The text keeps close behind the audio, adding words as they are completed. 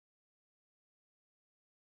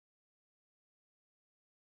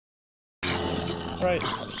Right.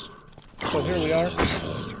 So here we are.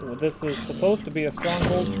 Well, this is supposed to be a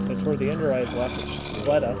stronghold. It's where the Ender Eyes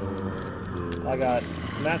led us. I got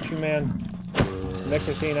Matchy Man,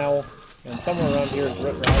 Nicotine Owl, and somewhere around here is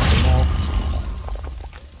Root Rise Owl.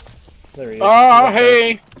 There he is. Ah,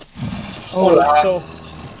 hey! Oh, so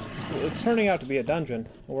it's turning out to be a dungeon.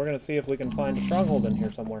 We're going to see if we can find a stronghold in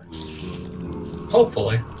here somewhere.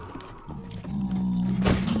 Hopefully.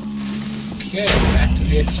 Okay, back to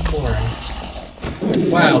the exploring.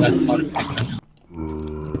 Wow, that's a lot of pigment.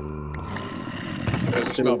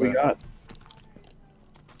 Let's see what we got.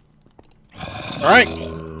 Alright.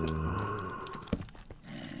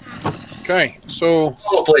 Okay, so...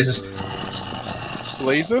 Oh, blazes.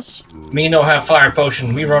 Blazes? Me no have fire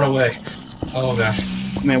potion. Me run away. Oh, gosh.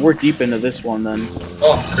 Man, we're deep into this one then.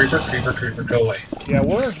 Oh, creeper, creeper, creeper, go away. Yeah,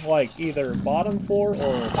 we're like either bottom floor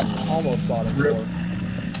or almost bottom floor.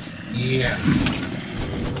 Yeah.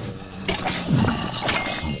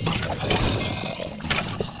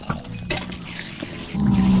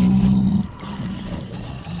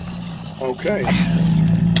 Okay.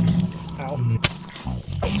 Ow.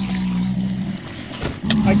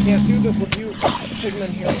 I can't do this with you, pigmen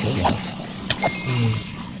here.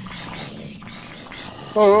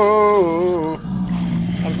 Oh!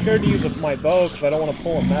 I'm scared to use my bow because I don't want to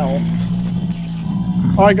pull a Mel.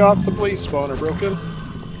 I got the blaze spawner broken.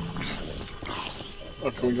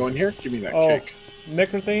 Oh, can we go in here? Give me that cake.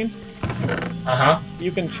 Nicotine? Uh-huh.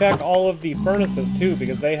 You can check all of the furnaces too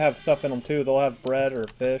because they have stuff in them too. They'll have bread or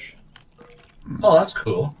fish. Oh, that's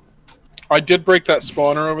cool. I did break that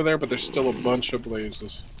spawner over there, but there's still a bunch of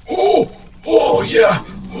blazes. Oh! Oh, yeah!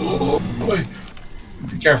 Oh, wait.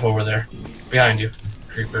 Be careful over there. Behind you,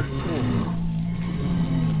 creeper.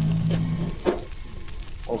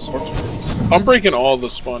 All sorts of things. I'm breaking all the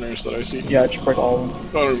spawners that I see. Yeah, just break all of them.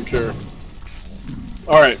 I don't even care.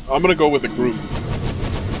 Alright, I'm gonna go with a group.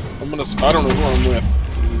 I don't know who I'm with.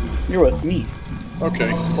 You're with me.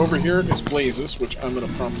 Okay, over here is blazes, which I'm gonna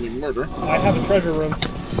promptly murder. I have a treasure room.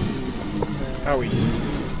 Owie.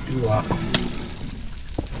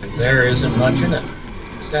 And there isn't much in it.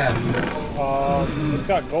 Sad. It's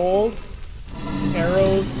got gold,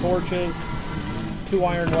 arrows, torches, 2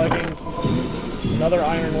 iron leggings, another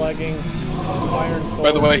iron legging, iron sword.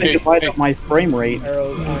 By the way, Say goodbye to my frame rate.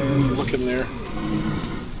 Arrows, iron. Look in there.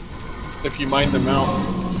 If you mine them out.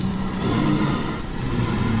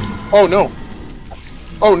 Oh no!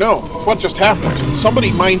 Oh no! What just happened?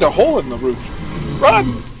 Somebody mined a hole in the roof. Run!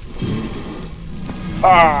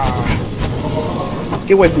 Ah!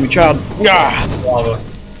 Get away from me, child. Ah! Lava.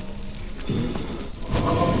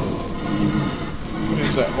 What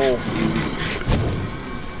is that hole?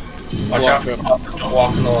 Watch out. Don't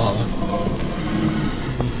walk in the lava.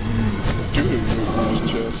 Dude, in this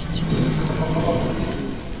chest.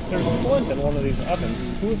 There's flint in one of these ovens.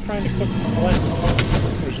 Who is trying to cook flint?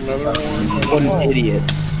 There's another one. What an idiot.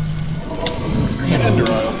 Ender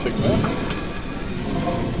eye, I'll take that.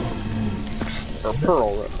 Or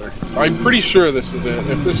pearl, right there. I'm pretty sure this is it.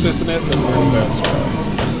 If this isn't it, then we're in a bad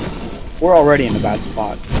spot. We're already in a bad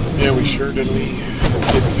spot. Yeah, we sure did.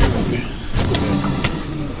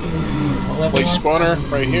 Place spawner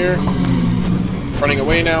right here. Running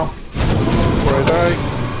away now. Before I die.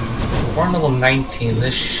 We're on level 19.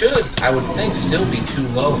 This should, I would think, still be too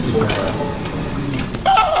low for...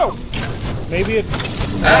 Oh! Maybe it's...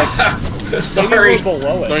 Sorry. Maybe we're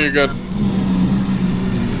below it. No, you're good.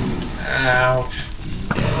 Ouch.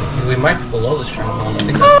 We might be below the stronghold. I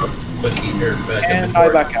think that's a quick eater, but... And I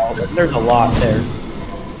back out. There's a lot there.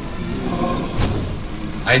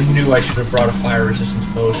 I knew I should have brought a fire resistance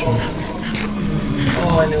potion.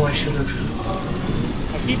 Oh, I knew I should have.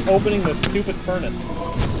 I keep opening this stupid furnace.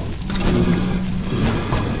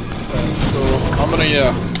 So, I'm gonna,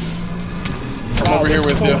 I'm over here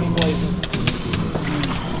with you.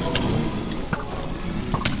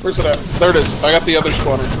 Where's it at? There it is. I got the other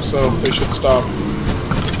spawner, so they should stop.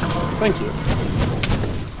 Thank you.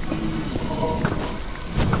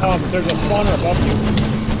 There's a spawner above you.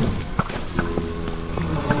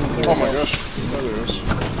 Oh my gosh. There it is.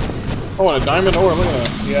 Oh, and a diamond ore, look at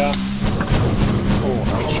that. Yeah. Oh,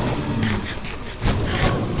 ouch.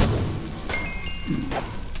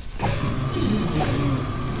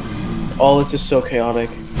 All this is so chaotic.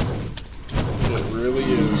 It really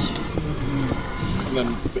is. And then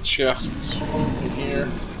the chests in here.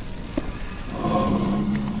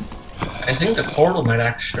 I think the portal might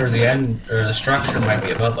actually, or the end, or the structure might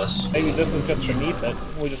be above us. Maybe this is just beneath it.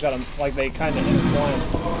 We just gotta, like, they kind of intertwine.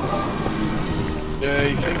 Yeah,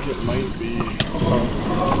 I think it might be.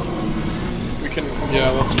 We can,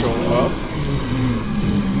 yeah, let's go up.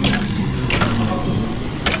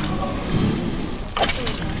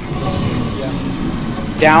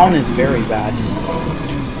 Down is very bad.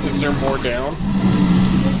 Is there more down?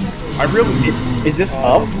 I really... Is this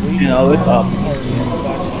up? No, it's up.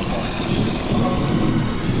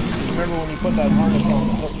 Remember when you put that harness on,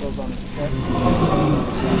 the hook goes on it,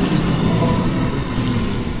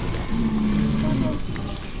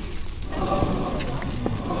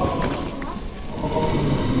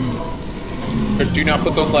 But do not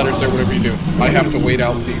put those ladders there, whatever you do. I have to wait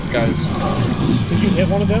out these guys. Did you hit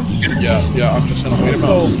one of them? Yeah, I'm just gonna wait them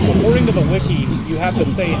So, out. according to the wiki, you have to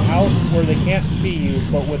stay out where they can't see you,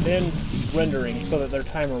 but within rendering, so that their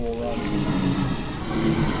timer will run.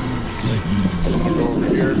 I'm gonna go over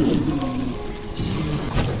here.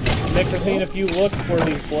 Nickerthine, if you look where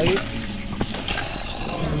these blades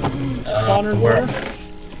spawners where?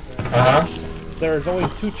 were, there's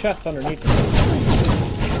always 2 chests underneath them.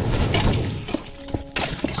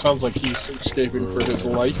 Sounds like he's escaping for his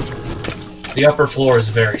life. The upper floor is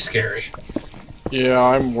very scary. Yeah,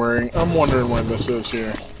 I'm wondering when this is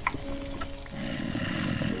here.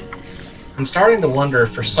 I'm starting to wonder if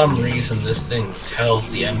for some reason this thing tells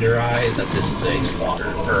the Ender Eyes that this is a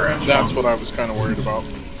spawner. Or a That's what I was kind of worried about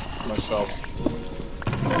myself.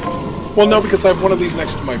 Well, no, because I have one of these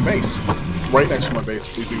next to my base. Right next to my base,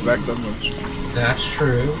 these exact emblems. That's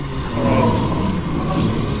true.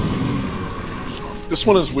 This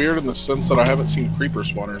one is weird in the sense that I haven't seen creeper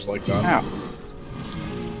spawners like that. Ow.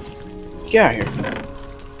 Get out of here.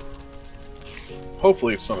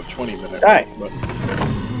 Hopefully it's not a 20-minute. Die. But I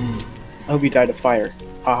hope you died of fire.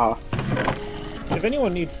 Haha. If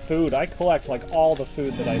anyone needs food, I collect like all the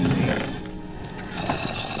food that I see.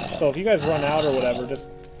 So if you guys run out or whatever, just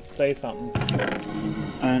say something.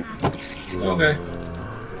 Okay.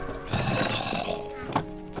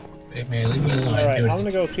 Hey man, leave me alone. Alright, I'm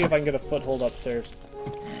gonna go see if I can get a foothold upstairs.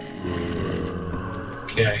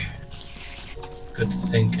 Okay. Good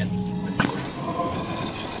thinking.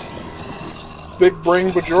 Big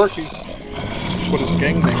Brain Bajorky. That's what his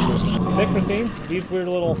gang name was. Nickerthine, these weird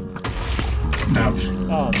little... Ouch.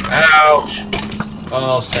 Ouch!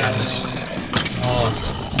 Oh, sadness. Oh,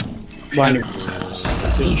 Behind you.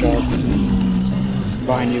 sadness. Good job.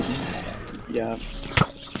 Behind you. Yeah.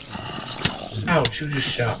 Ouch, you just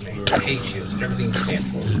shot me. I hate you. Everything you stand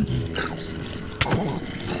for.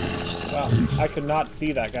 Wow, I could not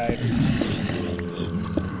see that guy.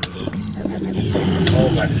 Oh,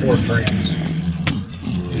 my poor friends.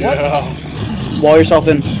 Yeah. Wall yourself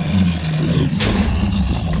in.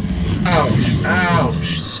 Ouch,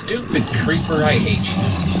 ouch. Stupid creeper, I hate you.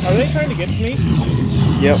 Are they trying to get to me?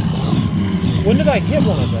 Yep. When did I hit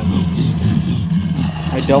one of them?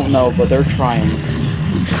 I don't know, but they're trying.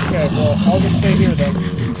 Okay, well, I'll just stay here then.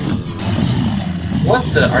 What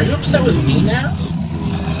the? Are you upset with me now?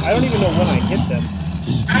 I don't even know when I hit them.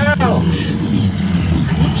 Ouch!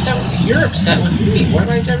 You're upset with me. What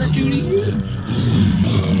did I ever do to you?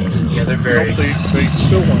 Yeah, they're very... They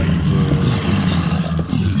still want it.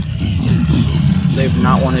 They've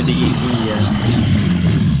not wanted to eat me yet.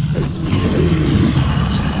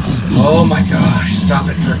 Oh my gosh, stop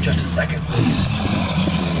it for just a second, please.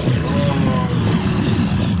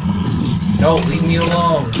 No, leave me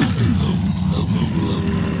alone.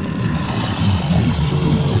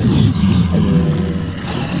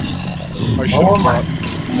 I should have brought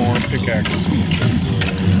more pickaxe.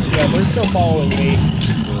 Yeah, they're still following me.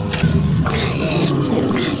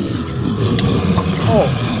 Oh,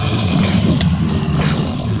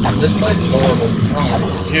 This place is horrible.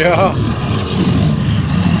 Oh. Yeah.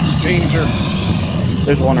 Danger.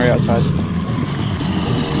 There's one right outside.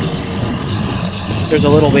 There's a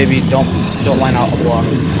little baby. Don't line out a block.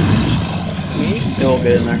 me? It will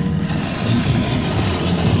get in there.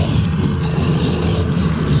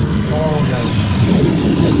 Oh no.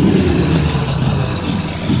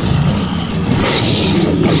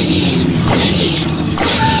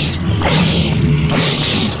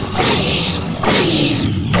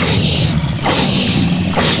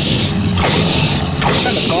 What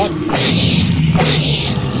kind of thought?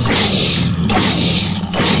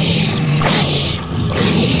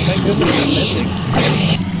 Thank goodness I'm missing.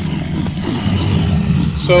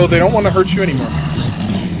 So they don't want to hurt you anymore.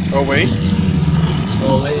 Oh wait.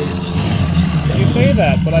 Oh wait. You say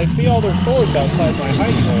that, but I see all their swords outside my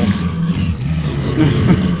hiding hole.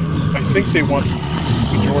 I think they want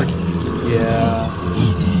majority. Yeah.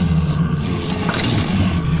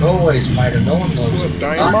 Go away, spider. No one knows. Ooh, a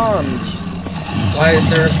diamond. Why is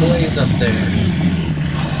there a blaze up there?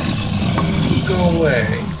 Go away.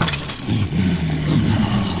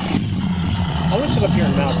 I'm gonna sit up here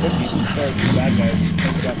and now 50 and start the bad guys.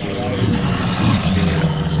 Think about my life.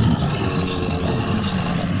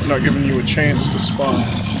 I'm not giving you a chance to spawn.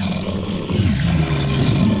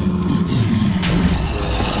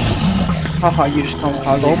 Haha, you just don't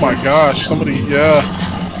cause Oh my gosh, somebody, yeah.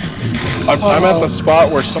 I'm at the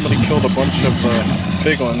spot where somebody killed a bunch of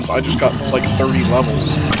piglins. I just got like 30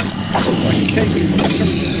 levels. Like cake.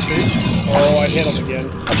 Oh, I hit him again.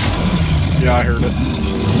 Yeah, I heard it.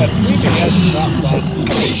 That sweeping head is not fun.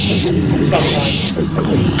 Sometimes.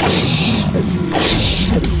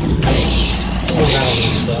 Oh, that'll be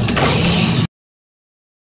fun.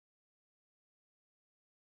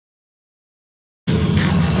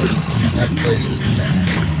 That place is bad.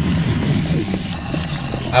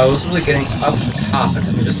 I was really getting up the top and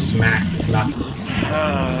someone just smacked me.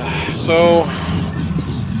 So...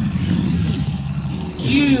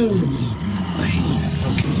 You!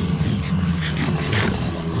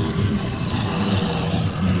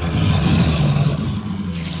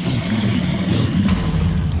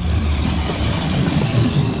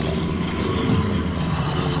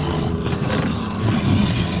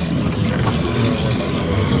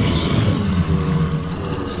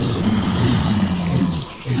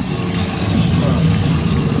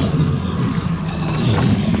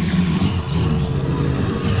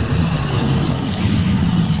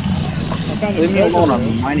 Leave me alone,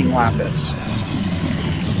 I'm mining lapis.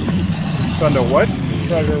 Found a what?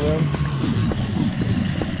 Treasure room.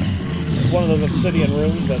 It's one of those obsidian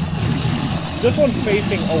rooms that's... This one's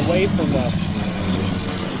facing away from the...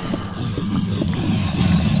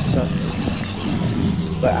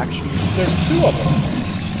 The action. There's two of them.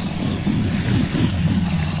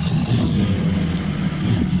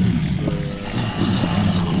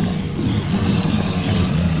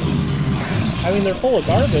 I mean, they're full of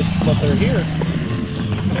garbage, but they're here.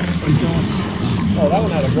 Oh, that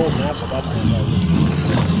one had a golden apple. That's not garbage.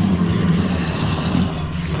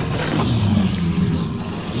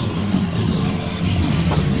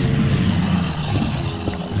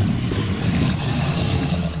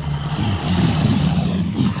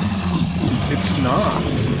 It's not.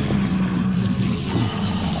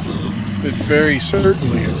 It very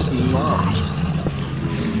certainly is not.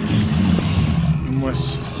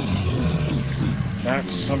 Unless...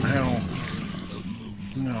 That's somehow...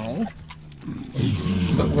 No.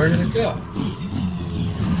 But where did it go?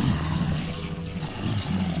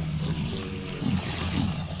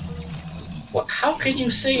 Well, how can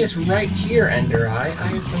you say it's right here, Ender Eye? I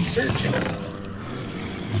have been searching.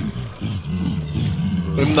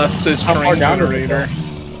 Unless this How far terrain down is it, generator...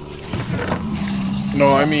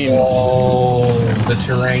 No, I mean... Oh, the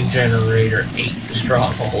terrain generator ate the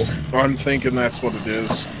stronghold. I'm thinking that's what it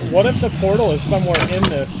is. What if the portal is somewhere in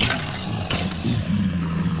this?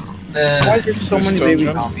 Why is there so This many baby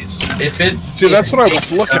dungeon? zombies? If it... See, that's what I was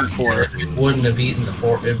if it looking got for. there, It wouldn't have eaten the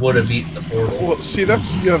portal. It would have eaten the portal. Well, see,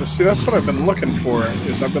 that's what I've been looking for.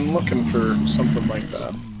 Is I've been looking for something like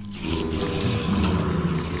that.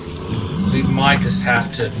 We might just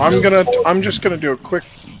have to... I'm just gonna do a quick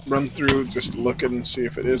run through, just look and see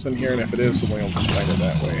if it is in here, and if it is, then we'll just find it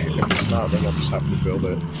that way. If it's not, then we'll just have to build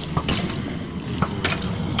it.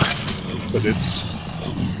 But it's...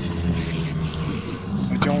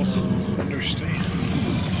 I don't understand.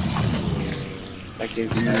 That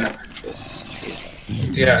gives me this.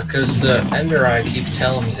 Yeah, because the Ender Eye keeps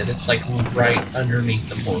telling me that it's like right underneath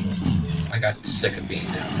the portal. I got sick of being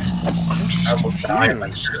down there. I'm just I will die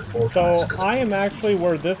like confused. 3 or 4 So, times. 'cause I am actually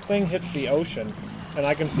where this thing hits the ocean. And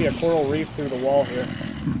I can see a coral reef through the wall here.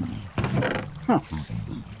 Huh.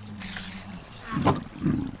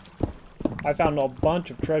 I found a bunch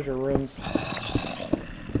of treasure rooms.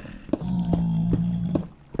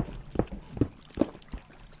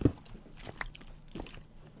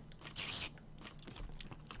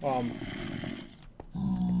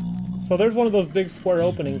 So there's one of those big square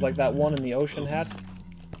openings like that one in the ocean had.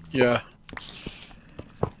 Yeah.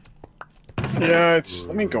 Yeah, it's...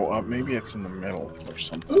 Let me go up. Maybe it's in the middle or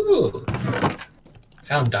something. Ooh!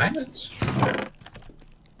 Found diamonds.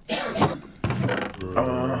 You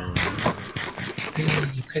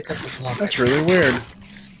pick up the block. That's really weird.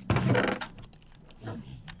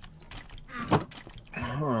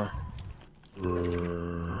 Huh.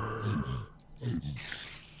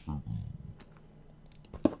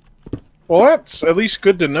 Well, that's at least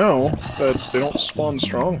good to know that they don't spawn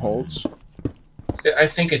strongholds. I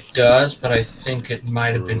think it does, but I think it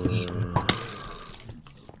might have been eaten.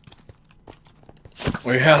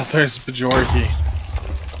 Well, yeah, there's Bajorki.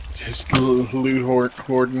 Just loot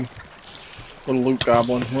hoarding. Little loot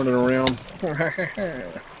goblin running around.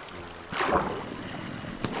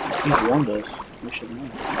 He's warned us. We should know.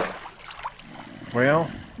 Well,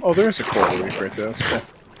 oh, there's a coral reef right there. That's cool.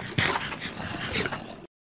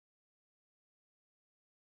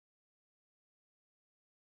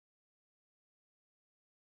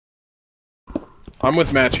 I'm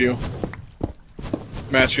with Matthew.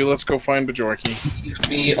 Matthew, let's go find Bajorki. Leave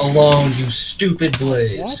me alone, you stupid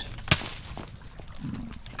Blaze. What?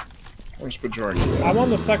 Where's Bajorki? I'm on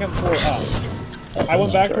the second floor up. I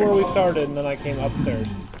went back to where we started, and then I came upstairs.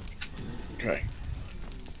 Okay.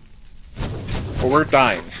 Well, we're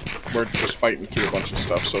dying. We're just fighting through a bunch of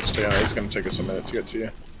stuff, so stay on. It's gonna take us a minute to get to you.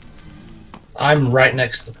 I'm right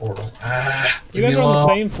next to the portal. You guys are on the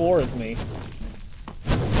same floor as me.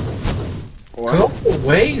 What? Go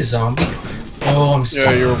away, zombie. Oh, I'm stuck.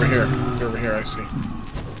 Yeah, you're over here. You're over here, I see.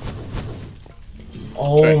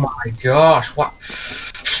 Oh Okay. my gosh, what?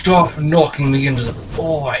 Stop knocking me into the...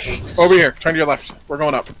 Oh, I hate this. Over here, turn to your left. We're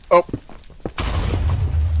going up. Oh.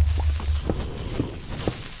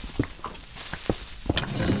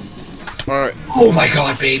 Alright, Oh my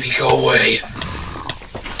god, baby, go away.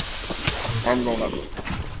 I'm going up.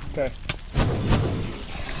 Okay.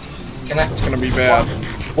 Can I... It's gonna be bad.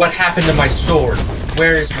 What happened to my sword?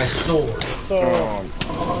 Where is my sword? So,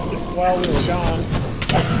 while we were gone,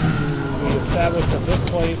 we established that this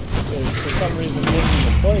place is, for some reason, taking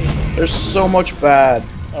the place There's so much bad.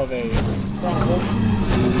 of a stronghold.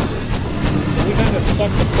 So we kind of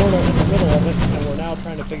stuck the portal in the middle of it, and we're now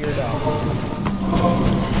trying to figure it out.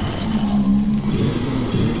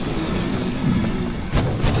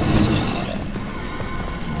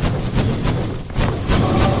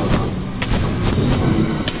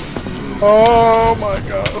 Oh my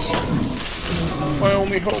gosh. My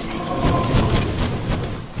only hope.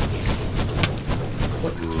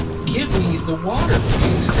 What? Give me the water,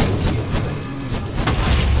 please. Thank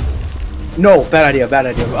you. No, bad idea, bad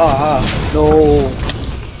idea. No.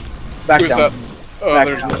 Back Who's down. that? Oh, Back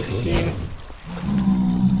there's down.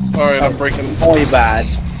 no. Alright, I'm breaking. Only bad.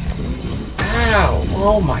 Ow!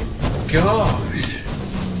 Oh my gosh.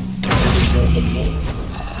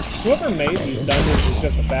 Whoever made these dungeons is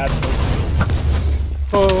just a bad person.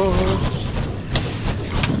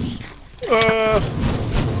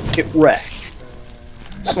 Get wrecked.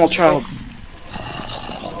 Small child.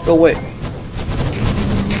 Go away.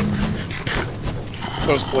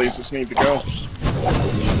 Those blazes need to go.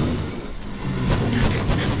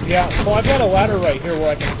 Yeah, so I've got a ladder right here where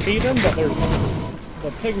I can see them, but there's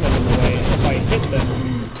the pigment in the way, and if I hit them,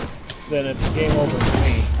 then it's game over for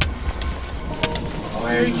me.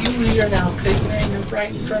 Why are you here now, Pigman? You're right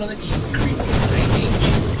in front of the key creeper. I hate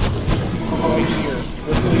you. Right here.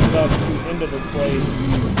 This leads up to into this place.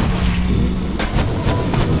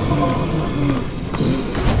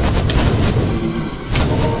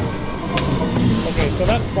 Okay, so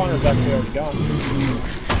that spawner's actually already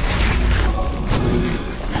gone.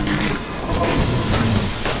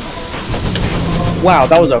 Wow,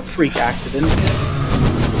 that was a freak accident.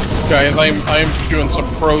 Guys, I'm doing some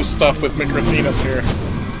pro stuff with McRathine up here.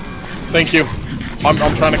 Thank you. I'm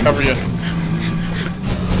trying to cover you.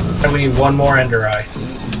 And we need one more Ender Eye.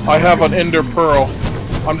 I have an Ender Pearl.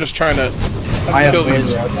 I'm just trying to I have kill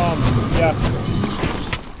these. laser. Yeah.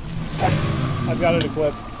 I've got it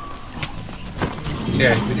equipped.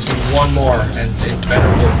 Okay, we just need one more, and it better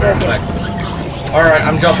work very effectively. Alright,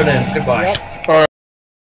 I'm jumping in. Goodbye. Yep.